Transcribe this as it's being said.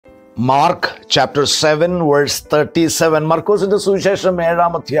Mark chapter 7 verse 37. മർക്കോസിന്റെ സുവിശേഷം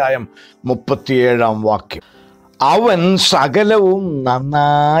 7-ാം അധ്യായം 37-ാം വാക്യം. അവൻ സകലവും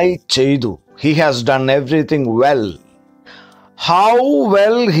നന്നായി ചെയ്തു. He has done everything well. How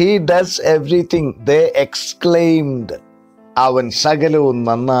well he does everything, they exclaimed. അവൻ സകലവും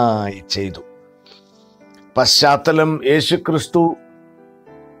നന്നായി ചെയ്തു. പശ്ചാത്തലം യേശുക്രിസ്തു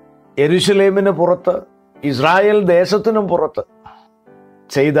യെരുശലേമിന് പുറത്ത്, ഇസ്രായേൽ ദേശത്തിനും പുറത്ത്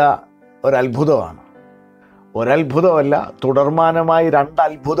ചെയ്ത ഒരത്ഭുതമാണ്. ഒരത്ഭുതമല്ല, തുടർമാനമായി 2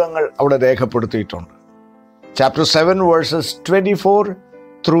 അത്ഭുതങ്ങൾ അവിടെ രേഖപ്പെടുത്തിയിട്ടുണ്ട്. ചാപ്റ്റർ 7 വേഴ്സസ് 24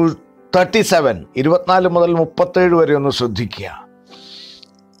 through 37, 24 മുതൽ 37 വരെ ഒന്ന് ശ്രദ്ധിക്കുക.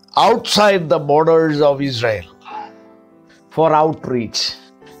 Outside the borders of Israel four outreach,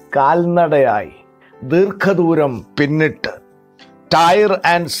 കാൽനടയായി ദീർഘദൂരം പിന്നിട്ട് ടൈർ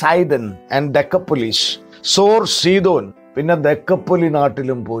ആൻഡ് സൈഡൻ ആൻഡ് ഡെക്കപ്പൊലിസ്, സോർ, സീദോൻ, പിന്നെ ദെക്കപ്പൊലി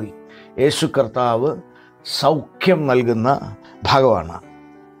നാട്ടിലും പോയി യേശു കർത്താവ് സൗഖ്യം നൽകുന്ന ഭാഗമാണ്.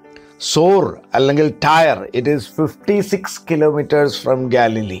 സോർ അല്ലെങ്കിൽ tyre, it is 56 kilometers from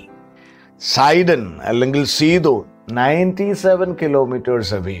Galilee. സൈഡൻ അല്ലെങ്കിൽ സീദോൻ 97 kilometers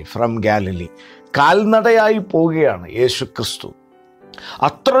away ഫ്രം ഗാലിലി. കാൽനടയായി പോവുകയാണ് യേശു ക്രിസ്തു.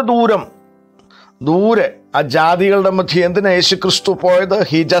 അത്ര ദൂരെ ആ ജാതികളുടെ മധ്യ എന്തിനാ യേശു ക്രിസ്തു പോയത്?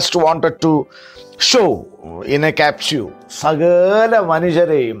 He just wanted to show in A capsule, സകല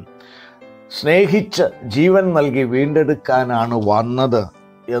മനുഷ്യരെയും സ്നേഹിച്ച് ജീവൻ നൽകി വീണ്ടെടുക്കാനാണ് വന്നത്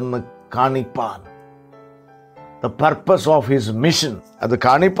എന്ന് കാണിപ്പാൻ. The purpose of his mission, അത്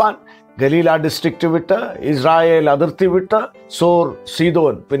കാണിപ്പാൻ ഗലീല ഡിസ്ട്രിക്റ്റ് വിട്ട്, ഇസ്രായേൽ അതിർത്തി വിട്ട്, സോർ,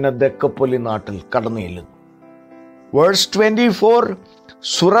 സീദോൻ, പിന്നെ ദെക്കപ്പൊലി നാട്ടിൽ കടന്നു ചെല്ലുന്നു. വേഴ്സ് 24,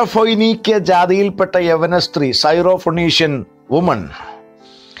 സുറഫൊയ്നീക്യ ജാതിയിൽപ്പെട്ട യവന സ്ത്രീ, സൈറോഫൊണീഷ്യൻ വുമൺ,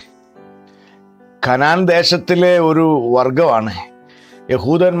 കനാൻ ദേശത്തിലെ ഒരു വർഗമാണ്.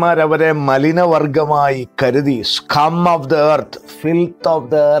 യഹൂദന്മാരവരെ മലിനവർഗമായി കരുതി. Scum of the earth, ഫിൽത്ത് of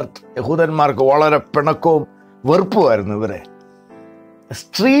the earth. യഹൂദന്മാർക്ക് വളരെ പിണക്കവും വെറുപ്പുമായിരുന്നു ഇവരെ.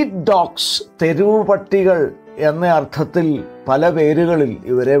 സ്ട്രീറ്റ് ഡോഗ്സ്, തെരുവ് പട്ടികൾ എന്ന അർത്ഥത്തിൽ പല പേരുകളിൽ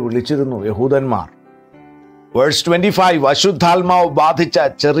ഇവരെ വിളിച്ചിരുന്നു യഹൂദന്മാർ. വേഴ്സ് 25, അശുദ്ധാത്മാവ് ബാധിച്ച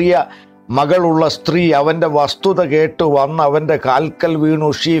ചെറിയ മകളുള്ള സ്ത്രീ അവൻ്റെ വസ്തുത കേട്ട് വന്ന് അവൻ്റെ കാൽക്കൽ വീണു.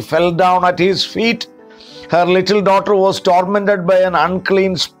 She fell down at his feet. Her little daughter was tormented by an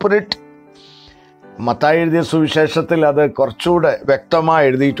unclean spirit. Mathai എഴുതിയ സുവിശേഷത്തിൽ അത് കുറച്ചുകൂടെ വ്യക്തമായി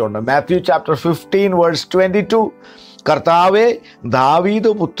എഴുതിയിട്ടുണ്ട്. മാത്യു ചാപ്റ്റർ 15 വേഴ്സ് 22, കർത്താവേ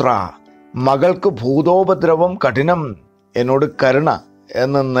ദാവീദ് പുത്ര, മകൾക്ക് ഭൂതോപദ്രവം കഠിനം, എന്നോട് കരുണ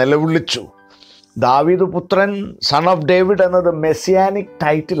എന്ന് നിലവിളിച്ചു. ദാവീദ് പുത്രൻ, സൺ ഓഫ് ഡേവിഡ് എന്നത് മെസ്സിയാനിക്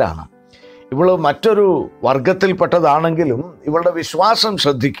ടൈറ്റിലാണ്. ഇവള് മറ്റൊരു വർഗത്തിൽപ്പെട്ടതാണെങ്കിലും ഇവളുടെ വിശ്വാസം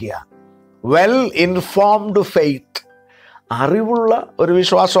ശ്രദ്ധിക്കുക. വെൽ ഇൻഫോംഡ് ഫെയ്ത്ത്, അറിവുള്ള ഒരു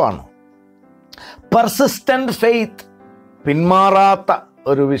വിശ്വാസമാണ്. പെർസിസ്റ്റന്റ് ഫെയ്ത്ത്, പിന്മാറാത്ത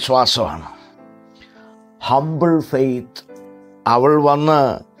ഒരു വിശ്വാസമാണ്. ഹംബിൾ ഫെയ്ത്ത്, അവൾ വന്ന്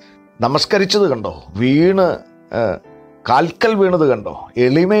നമസ്കരിച്ചത് കണ്ടോ, കാൽക്കൽ വീണത് കണ്ടോ,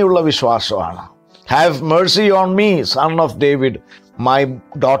 എളിമയുള്ള വിശ്വാസമാണ്. Have Mercy on me, son of David, my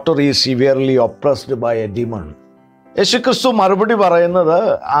daughter is severely oppressed by A demon. യേശുക്രിസ്തു മറുപടി പറയുന്നത്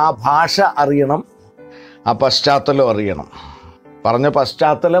ആ ഭാഷ അറിയണം, ആ പശ്ചാത്തലം അറിയണം. പറഞ്ഞ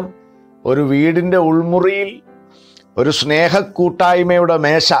പശ്ചാത്തലം ഒരു വീടിൻ്റെ ഉൾമുറിയിൽ ഒരു സ്നേഹക്കൂട്ടായ്മയുടെ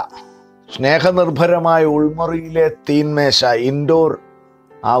മേശ, സ്നേഹനിർഭരമായ ഉൾമുറിയിലെ തീൻമേശ, ഇൻഡോർ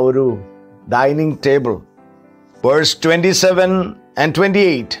ആ ഒരു ഡൈനിങ് ടേബിൾ. വേഴ്സ് 27 and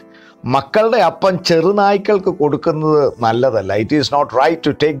 28, മക്കളുടെ അപ്പം ചെറുനായ്ക്കൾക്ക് കൊടുക്കുന്നത് നല്ലതല്ല. It is not right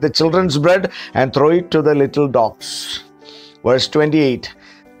to take the children's bread and throw it to the little dogs. Verse 28,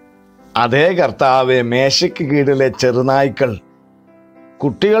 അതേ കർത്താവെ, മേശയ്ക്ക് കീഴിലെ ചെറുനായ്ക്കൾ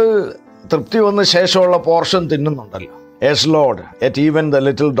കുട്ടികൾ തൃപ്തി വന്ന ശേഷമുള്ള portion തിന്നുന്നുണ്ടല്ലോ. Yes Lord, yet even the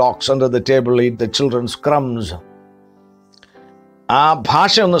little dogs under the table eat the children's crumbs. ആ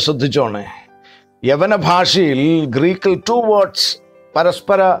ഭാഷ ഒന്ന് ശ്രദ്ധിച്ചോണേ. യവന ഭാഷയിൽ ഗ്രീക്കിൽ 2 words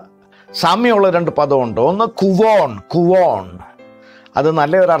പരസ്പര സാമ്യമുള്ള 2 പദമുണ്ട്. ഒന്ന് കുവോൺ, അത്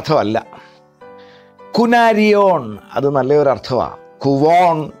നല്ലൊരർത്ഥമല്ല. കുനാരിയോൺ, അത് നല്ലൊരർത്ഥമാണ്.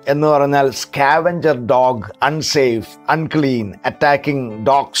 കുവോൺ എന്ന് പറഞ്ഞാൽ scavenger dog, unsafe, unclean, attacking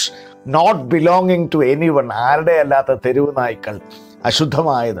dogs, not belonging to anyone, ആരുടെ അല്ലാത്ത തെരുവ് നായ്ക്കൾ,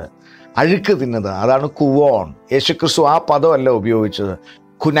 അശുദ്ധമായത്, അഴുക്ക് തിന്നത്, അതാണ് കുവോൺ. യേശുക്രിസ്തു ആ പദമല്ല ഉപയോഗിച്ചത്.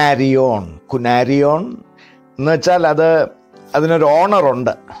 കുനാരിയോൺ എന്ന് വെച്ചാൽ അതിനൊരു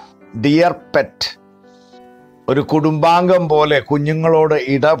ഓണറുണ്ട്. ഡിയർ പെറ്റ്, ഒരു കുടുംബാംഗം പോലെ കുഞ്ഞുങ്ങളോട്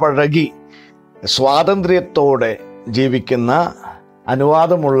ഇടപഴകി സ്വാതന്ത്ര്യത്തോടെ ജീവിക്കുന്ന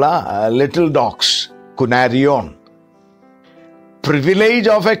അനുവാദമുള്ള little dogs, കുനാരിയോൺ. privilege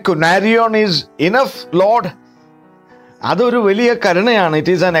of a Kunarion is enough, Lord. അതൊരു വലിയ കരുണയാണ്. It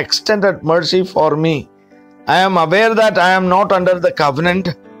is an extended mercy for me. I am aware that I am not under the covenant,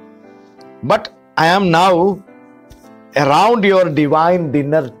 but I am now around your divine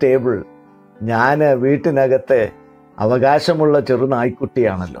dinner table. ഞാൻ വീട്ടിനകത്തെ അവകാശമുള്ള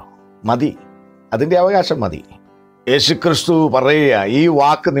ചെറുനായ്ക്കുട്ടിയാണല്ലോ. മതി, അതിൻ്റെ അവകാശം മതി. യേശുക്രിസ്തു പറയുക, ഈ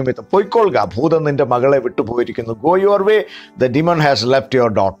വാക്ക് നിമിത്തം പൊയ്ക്കൊള്ളുക, ഭൂതം നിന്റെ മകളെ വിട്ടുപോയിരിക്കുന്നു. Go your way, the demon has left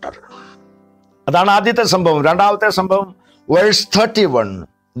your daughter. അതാണ് ആദ്യത്തെ സംഭവം. രണ്ടാമത്തെ സംഭവം വേഴ്സ് 31,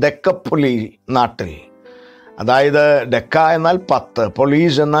 ഡെക്കപ്പൊലി നാട്ടിൽ, അതായത് ഡെക്ക എന്നാൽ 10,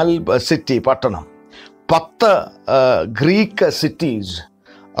 പൊലീസ് എന്നാൽ സിറ്റി, പട്ടണം. 10 ഗ്രീക്ക് സിറ്റീസ്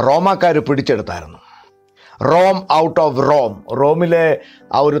റോമാക്കാർ പിടിച്ചെടുത്തായിരുന്നു. റോം ഔട്ട് ഓഫ് റോം, റോമിലെ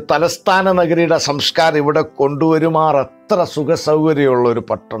ആ ഒരു തലസ്ഥാന നഗരിയുടെ സംസ്കാരം ഇവിടെ കൊണ്ടുവരുമാർ അത്ര സുഖസൗകര്യമുള്ള ഒരു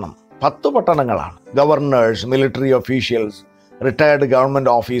പട്ടണം. 10 പട്ടണങ്ങളാണ്. Governor's, military officials, retired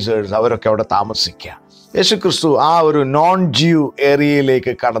government officers, അവരൊക്കെ അവിടെ താമസിക്കുക. യേശുക്രിസ്തു ആ ഒരു നോൺ ജ്യൂ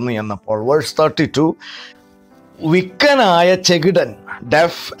ഏരിയയിലേക്ക് കടന്നു ചെന്നപ്പോൾ verse 32, വിക്കനായ ചെകിടൻ,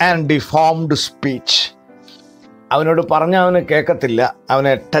 def and deformed speech, അവനോട് പറഞ്ഞ അവന് കേൾക്കത്തില്ല,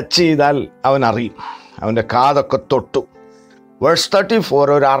 അവനെ ടച്ച് ചെയ്താൽ അവൻ അറിയും, അവൻ്റെ കാതൊക്കെ തൊട്ടു. വേഴ്സ്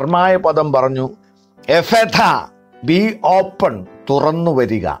 34 ഒരു അർമായ പദം പറഞ്ഞു, എഫെഥ, ബി ഓപ്പൺ, തുറന്നു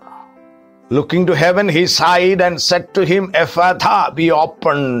വരിക. Looking to heaven he side and Z to him, എഫെഥ, B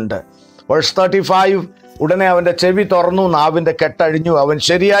opened. Verse 35 ഉടനെ അവൻ്റെ ചെവി തുറന്നു, നാവിൻ്റെ കെട്ടഴിഞ്ഞു, അവൻ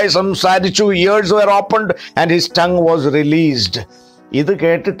ശരിയായി സംസാരിച്ചു. Years were opened and his tongue was released. ഇത്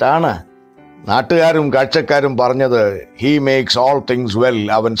കേട്ടിട്ടാണ് നാട്ടുകാരും കാഴ്ചക്കാരും പറഞ്ഞത്, he makes all things well,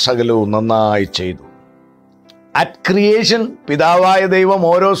 അവൻ സകലവും നന്നായി ചെയ്തു. അറ്റ് ക്രിയേഷൻ പിതാവായ ദൈവം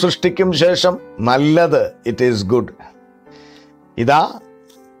ഓരോ സൃഷ്ടിക്കും ശേഷം നല്ലത്, ഇറ്റ് ഈസ് ഗുഡ്. ഇതാ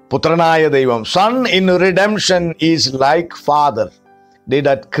പുത്രനായ ദൈവം, son in redemption is like father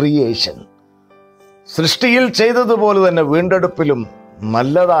did at creation. സൃഷ്ടിയിൽ ചെയ്തതുപോലെ തന്നെ വീണ്ടെടുപ്പിലും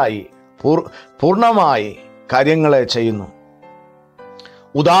നല്ലതായി പൂർണ്ണമായി കാര്യങ്ങളെ ചെയ്യുന്നു.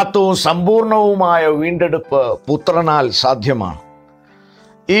 ഉദാത്തവും സമ്പൂർണവുമായ വീണ്ടെടുപ്പ് പുത്രനാൽ സാധ്യമാണ്.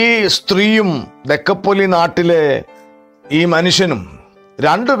 ഈ സ്ത്രീയും ഡെക്കപ്പൊലി നാട്ടിലെ ഈ മനുഷ്യനും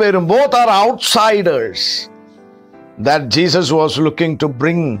രണ്ടുപേരും both are outsiders that Jesus was looking to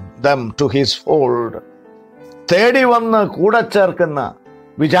bring them to his fold. തേടി വന്ന് കൂടെ ചേർക്കുന്ന,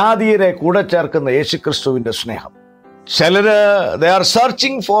 വിജാതീയരെ കൂടെ ചേർക്കുന്ന യേശുക്രിസ്തുവിൻ്റെ സ്നേഹം. ചിലര് they are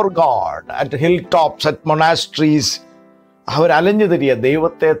searching for God at hilltops, at monasteries. അവർ അലഞ്ഞു തിരിയ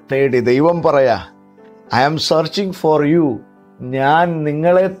ദൈവത്തെ തേടി. ദൈവം പറയാ, I am searching for you. ഞാൻ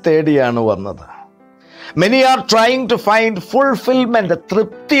നിങ്ങളെ തേടിയാണ് വന്നത്. Many are trying to find fulfillment,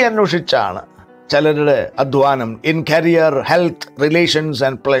 തൃപ്തി അന്വേഷിച്ചാണ് ചിലരുടെ അധ്വാനം, in career, health, relations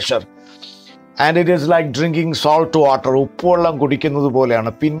and pleasure. And it is like drinking salt water. ഉപ്പുവെള്ളം കുടിക്കുന്നത്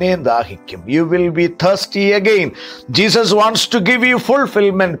പോലെയാണ്, പിന്നെയും ദാഹിക്കും. You will be thirsty again. Jesus wants to give you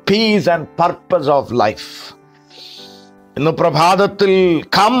fulfillment, peace and purpose of life. ഇന്ന് പ്രഭാതത്തിൽ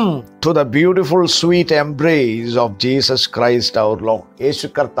come to the beautiful sweet embrace of Jesus Christ our Lord. യേശു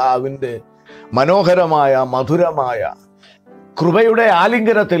കർത്താവിൻ്റെ മനോഹരമായ മധുരമായ കൃപയുടെ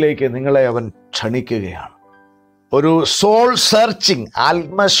ആലിംഗനത്തിലേക്ക് നിങ്ങളെ അവൻ ക്ഷണിക്കുകയാണ്. ഒരു സോൾ സെർച്ചിങ്,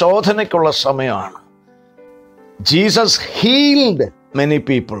 ആത്മശോധനയ്ക്കുള്ള സമയമാണ്. Jesus healed many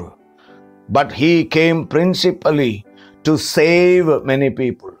people, but he came principally to save many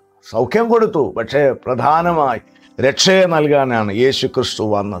people. സൗഖ്യം കൊടുത്തു, പക്ഷേ പ്രധാനമായി രക്ഷയെ നൽകാനാണ് യേശു ക്രിസ്തു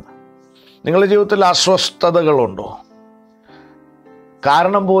വന്നത്. നിങ്ങളുടെ ജീവിതത്തിൽ അസ്വസ്ഥതകളുണ്ടോ?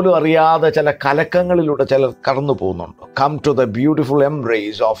 കാരണം പോലും അറിയാതെ ചില കലക്കങ്ങളിലൂടെ ചിലർ കടന്നു പോകുന്നുണ്ട്. Come to the beautiful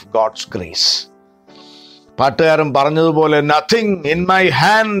embrace of God's grace. പാട്ടുകാരൻ പറഞ്ഞതുപോലെ, nothing in my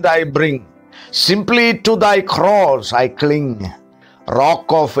hand I bring, simply to ദൈ cross I cling,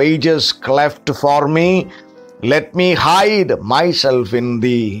 rock of ages cleft for me, let me hide myself in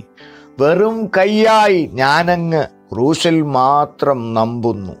ദീ. വെറും കൈയായി ഞാനങ്ങ് ക്രൂശിൽ മാത്രം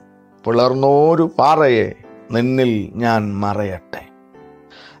നമ്പുന്നു, പിളർന്നോരു പാറയെ നിന്നിൽ ഞാൻ മറയട്ടെ.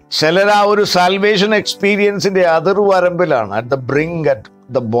 ചിലർ ആ ഒരു salvation എക്സ്പീരിയൻസിൻ്റെ അതിർവരമ്പിലാണ്, at the brink, at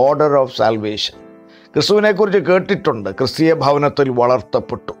the border of salvation. ക്രിസ്തുവിനെ കുറിച്ച് കേട്ടിട്ടുണ്ട്, ക്രിസ്തീയ ഭവനത്തിൽ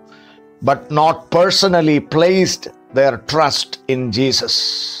വളർത്തപ്പെട്ടു, but not personally placed there trust in Jesus.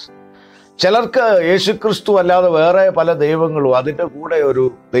 ചിലർക്ക് യേശുക്രിസ്തു അല്ലാതെ വേറെ പല ദൈവങ്ങളും, അതിൻ്റെ കൂടെ ഒരു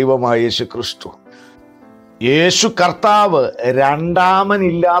ദൈവമായ യേശുക്രിസ്തു. യേശു കർത്താവ്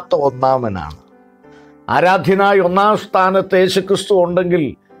രണ്ടാമനില്ലാത്ത ഒന്നാമനാണ്. ആരാധ്യനായി ഒന്നാം സ്ഥാനത്ത് യേശുക്രിസ്തു ഉണ്ടെങ്കിൽ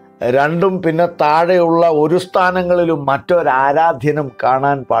രണ്ടും പിന്നെ താഴെയുള്ള ഒരു സ്ഥാനങ്ങളിലും മറ്റൊരാരാധ്യനും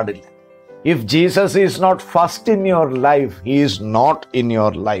കാണാൻ പാടില്ല. If Jesus is not first in your life, he is not in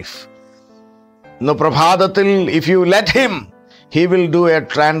your life. ഇന്ന് പ്രഭാതത്തിൽ if you let him, He will do a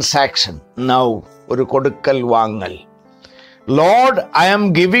transaction. Now, ഒരു കൊടുക്കൽ വാങ്ങൽ. Lord, I am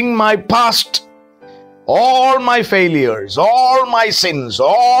giving my past, all my failures, all my sins,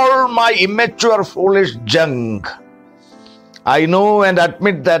 all my immature, foolish junk. I know and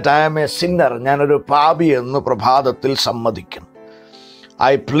admit that I am a sinner. ഞാനൊരു പാപി എന്ന് പ്രഭാതത്തിൽ സമ്മതിക്കും.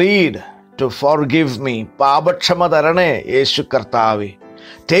 I plead to forgive me. പാപക്ഷമ തരണേ യേശു കർത്താവേ.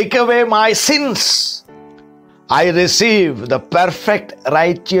 Take away my sins. I receive the perfect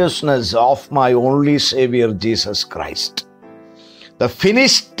righteousness of my only Savior, Jesus Christ. The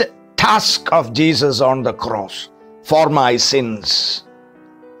finished task of Jesus on the cross for my sins.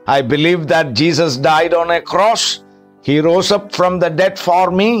 I believe that Jesus died on a cross. He rose up from the dead for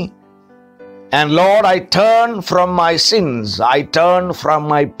me. And Lord, I turn from my sins. I turn from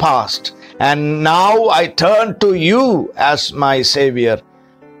my past. And now I turn to you as my Savior.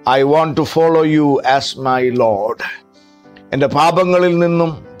 I want to follow you as my Lord. എൻ്റെ പാപങ്ങളിൽ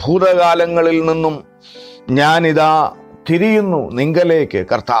നിന്നും ഭൂതകാലങ്ങളിൽ നിന്നും ഞാനിതാ തിരിയുന്നു നിങ്കലേക്ക്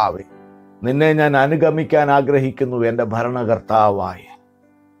കർത്താവേ. നിന്നെ ഞാൻ അനുഗമിക്കാൻ ആഗ്രഹിക്കുന്നു എൻ്റെ ഭരണകർത്താവായി.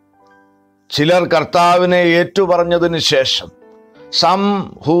 ചിലർ കർത്താവിനെ ഏറ്റുപറഞ്ഞതിന് ശേഷം, some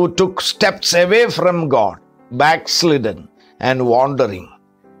who took steps away from God, backslidden and wandering,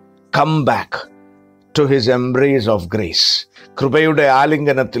 come back to his embrace of grace. കൃപയുടെ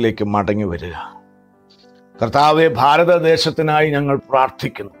ആലിംഗനത്തിലേക്ക് മടങ്ങി വരിക. കർത്താവെ, ഭാരതദേശത്തിനായി ഞങ്ങൾ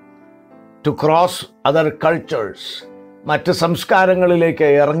പ്രാർത്ഥിക്കുന്നു. ടു ക്രോസ് അതർ കൾച്ചേഴ്സ്, മറ്റ് സംസ്കാരങ്ങളിലേക്ക്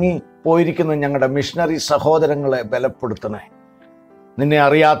ഇറങ്ങി പോയിരിക്കുന്ന ഞങ്ങളുടെ മിഷണറി സഹോദരങ്ങളെ ബലപ്പെടുത്തണേ. നിന്നെ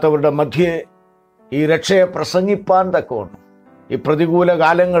അറിയാത്തവരുടെ മധ്യേ ഈ രക്ഷയെ പ്രസംഗിപ്പാൻ തക്കവണ്ണം ഈ പ്രതികൂല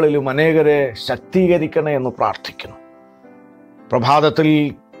കാലങ്ങളിലും അനേകരെ ശക്തീകരിക്കണേ എന്ന് പ്രാർത്ഥിക്കുന്നു.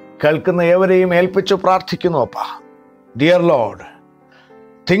 പ്രഭാതത്തിൽ കേൾക്കുന്ന ഏവരെയും ഏൽപ്പിച്ചു പ്രാർത്ഥിക്കുന്നു. അപ്പാ, Dear Lord,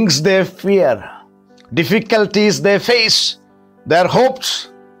 things they fear, difficulties they face, their hopes,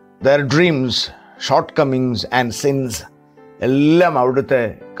 their dreams, shortcomings and sins, എല്ലാം അവിടുത്തെ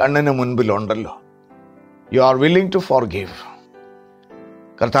കണ്ണിന് മുൻപിലുണ്ടല്ലോ. You are willing to forgive.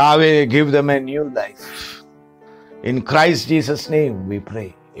 കർത്താവേ, give them a new life. In Christ Jesus' name we pray.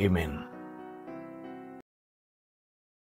 Amen.